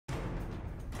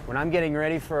When I'm getting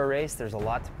ready for a race, there's a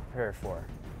lot to prepare for.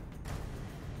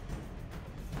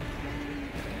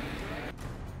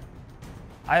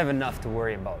 I have enough to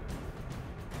worry about,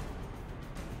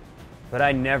 but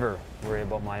I never worry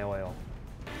about my oil.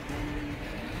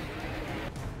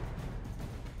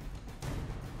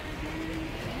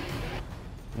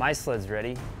 My sled's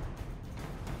ready.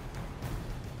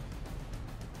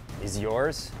 Is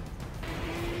yours?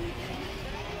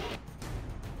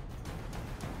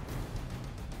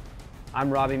 I'm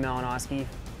Robbie Malinowski,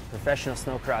 professional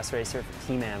snowcross racer for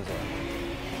Team AMSOIL.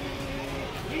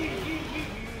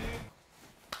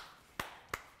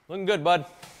 Looking good, bud.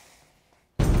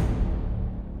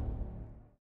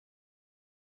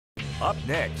 Up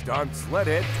next on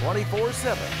Sledhead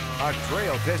 24/7, a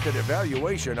trail-tested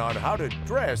evaluation on how to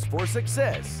dress for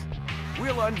success.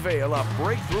 We'll unveil a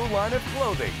breakthrough line of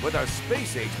clothing with a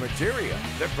space-age material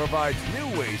that provides new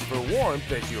ways for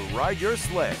warmth as you ride your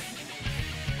sled.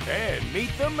 And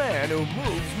meet the man who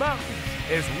moves mountains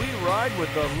as we ride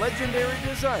with the legendary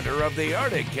designer of the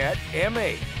Arctic Cat,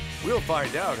 M8. We'll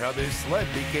find out how this sled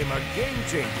became a game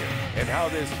changer and how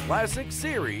this classic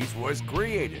series was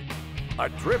created. A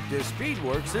trip to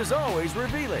Speedworks is always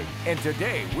revealing, and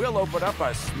today we'll open up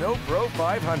a Snow Pro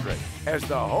 500 as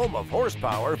the home of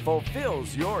horsepower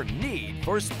fulfills your need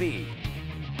for speed.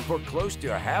 For close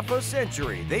to half a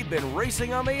century, they've been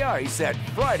racing on the ice at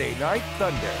Friday Night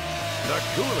Thunder. The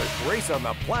coolest race on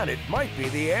the planet might be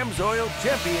the AMSOIL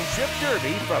Championship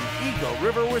Derby from Eagle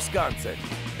River, Wisconsin.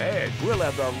 And we'll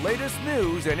have the latest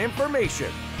news and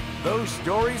information. Those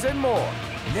stories and more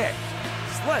next.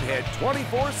 Sledhead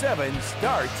 24/7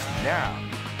 starts now.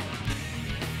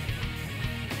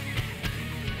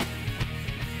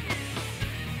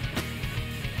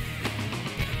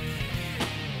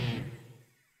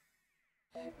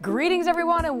 Greetings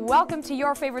everyone and welcome to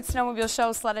your favorite snowmobile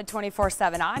show, Sledhead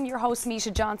 24/7. I'm your host,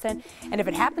 Misha Johnson, and if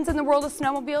it happens in the world of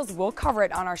snowmobiles, we'll cover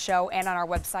it on our show and on our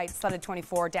website,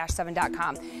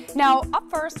 sledhead24-7.com. Now, up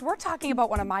first, we're talking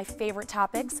about one of my favorite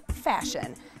topics,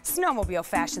 fashion. Snowmobile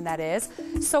fashion, that is.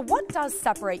 So what does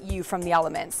separate you from the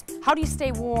elements? How do you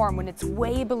stay warm when it's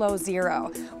way below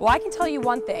zero? Well, I can tell you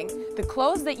one thing. The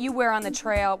clothes that you wear on the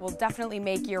trail will definitely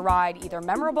make your ride either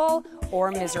memorable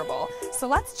or miserable. So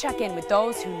let's check in with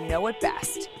those who know it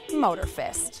best.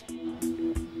 MotorFist.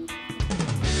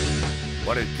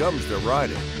 When it comes to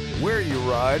riding, where you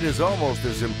ride is almost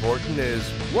as important as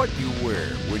what you wear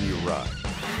when you ride.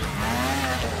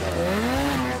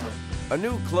 A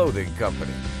new clothing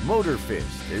company,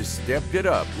 MotorFist, has stepped it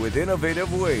up with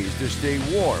innovative ways to stay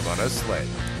warm on a sled.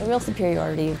 The real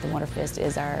superiority of the MotorFist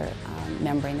is our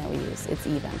membrane that we use. It's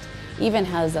Even. Even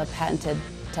has a patented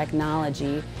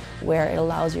technology where it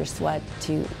allows your sweat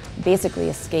to basically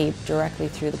escape directly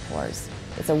through the pores.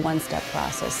 It's a one-step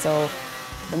process. So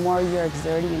the more you're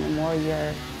exerting and the more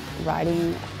you're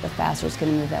riding, the faster it's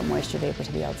going to move that moisture vapor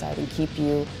to the outside and keep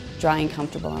you dry and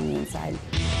comfortable on the inside.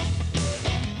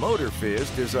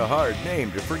 MotorFist is a hard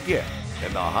name to forget,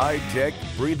 and the high-tech,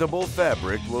 breathable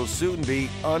fabric will soon be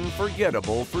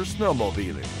unforgettable for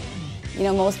snowmobiling. You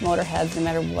know, most motorheads, no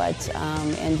matter what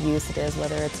end use it is,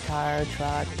 whether it's car,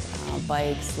 truck,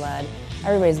 bike, sled,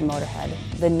 everybody's a motorhead.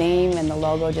 The name and the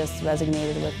logo just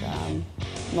resonated with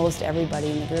most everybody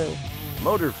in the group.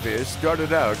 MotorFist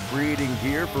started out creating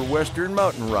gear for Western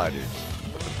mountain riders,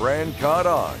 but the brand caught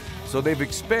on, so they've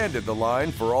expanded the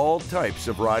line for all types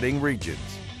of riding regions.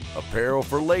 Apparel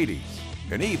for ladies,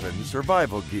 and even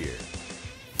survival gear.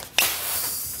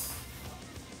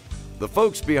 The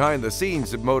folks behind the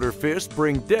scenes at MotorFist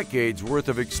bring decades worth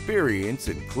of experience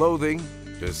in clothing,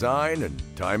 design, and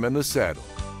time in the saddle.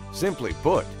 Simply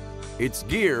put, it's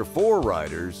gear for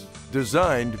riders,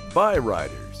 designed by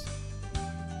riders.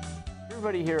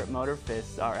 Everybody here at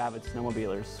MotorFist are avid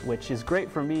snowmobilers, which is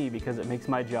great for me because it makes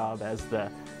my job as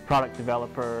the product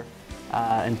developer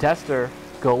and tester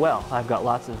go well. I've got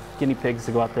lots of guinea pigs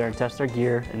to go out there and test our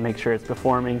gear and make sure it's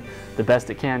performing the best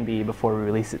it can be before we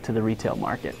release it to the retail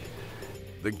market.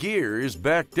 The gear is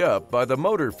backed up by the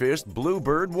MotorFist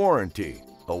Bluebird warranty,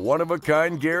 a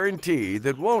one-of-a-kind guarantee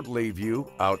that won't leave you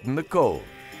out in the cold.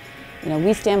 You know,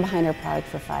 we stand behind our product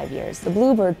for 5 years. The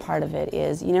Bluebird part of it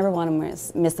is you never want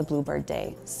to miss a Bluebird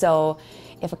day. So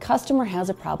if a customer has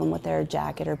a problem with their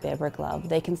jacket or bib or glove,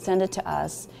 they can send it to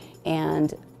us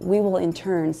and we will in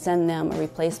turn send them a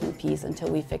replacement piece until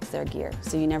we fix their gear.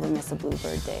 So you never miss a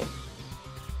Bluebird day.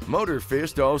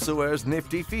 MotorFist also has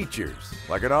nifty features,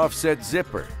 like an offset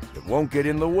zipper that won't get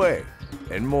in the way,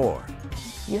 and more.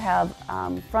 You have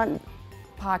front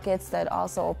pockets that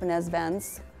also open as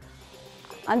vents,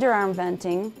 underarm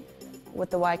venting with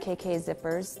the YKK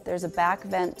zippers. There's a back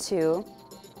vent too.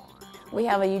 We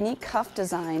have a unique cuff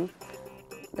design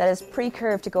that is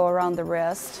pre-curved to go around the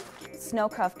wrist. Snow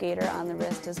cuff gaiter on the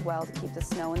wrist as well to keep the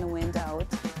snow and the wind out.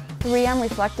 3M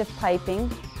reflective piping.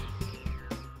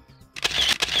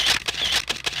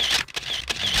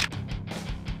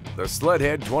 The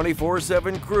Sledhead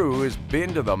 24/7 crew has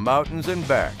been to the mountains and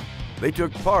back. They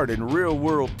took part in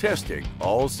real-world testing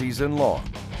all season long,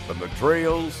 from the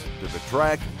trails to the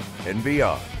track and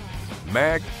beyond.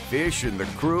 Mac, Fish, and the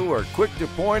crew are quick to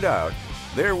point out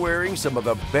they're wearing some of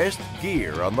the best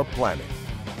gear on the planet.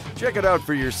 Check it out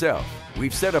for yourself.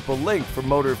 We've set up a link for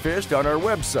MotorFist on our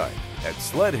website at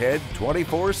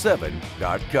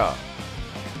Sledhead247.com.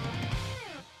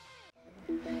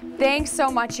 Thanks so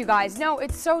much, you guys. No,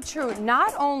 it's so true.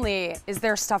 Not only is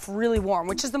their stuff really warm,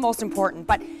 which is the most important,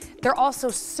 but they're also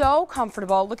so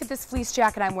comfortable. Look at this fleece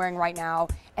jacket I'm wearing right now,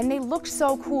 and they look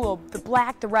so cool. The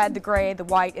black, the red, the gray, the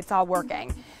white, it's all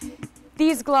working.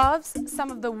 These gloves,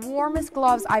 some of the warmest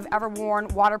gloves I've ever worn,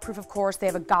 waterproof of course. They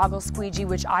have a goggle squeegee,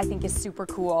 which I think is super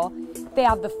cool. They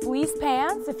have the fleece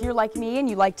pants, if you're like me and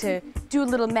you like to do a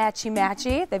little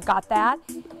matchy-matchy, they've got that.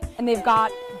 And they've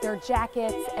got their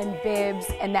jackets and bibs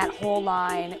and that whole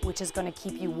line, which is going to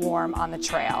keep you warm on the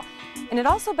trail. And it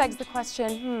also begs the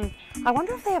question, I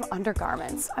wonder if they have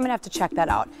undergarments. I'm going to have to check that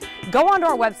out. Go onto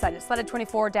our website at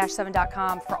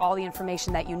Sledhead24-7.com for all the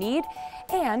information that you need,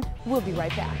 and we'll be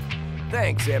right back.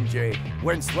 Thanks, MJ.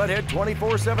 When Sledhead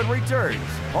 24/7 returns,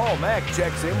 Paul Mack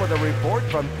checks in with a report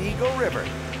from Eagle River.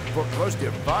 For close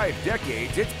to 5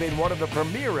 decades, it's been one of the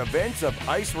premier events of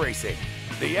ice racing.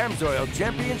 The Amsoil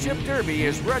Championship Derby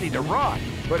is ready to rock,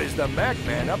 but is the Mac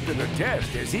man up to the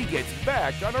test as he gets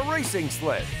back on a racing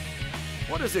sled?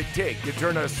 What does it take to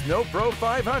turn a Snow Pro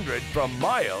 500 from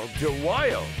mild to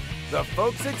wild? The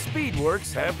folks at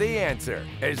Speedworks have the answer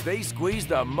as they squeeze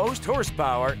the most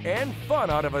horsepower and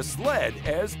fun out of a sled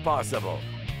as possible.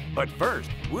 But first,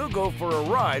 we'll go for a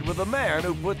ride with a man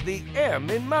who put the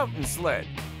M in mountain sled,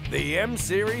 the M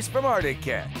Series from Arctic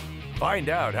Cat. Find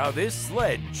out how this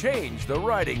sled changed the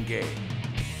riding game.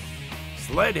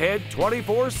 Sledhead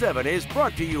 24/7 is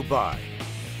brought to you by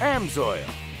Amsoil,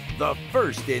 the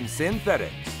first in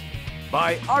synthetics.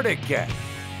 By Arctic Cat,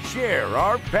 share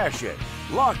our passion.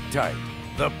 Loctite,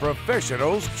 the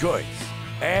professional's choice.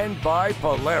 And by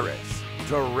Polaris,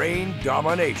 terrain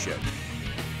domination.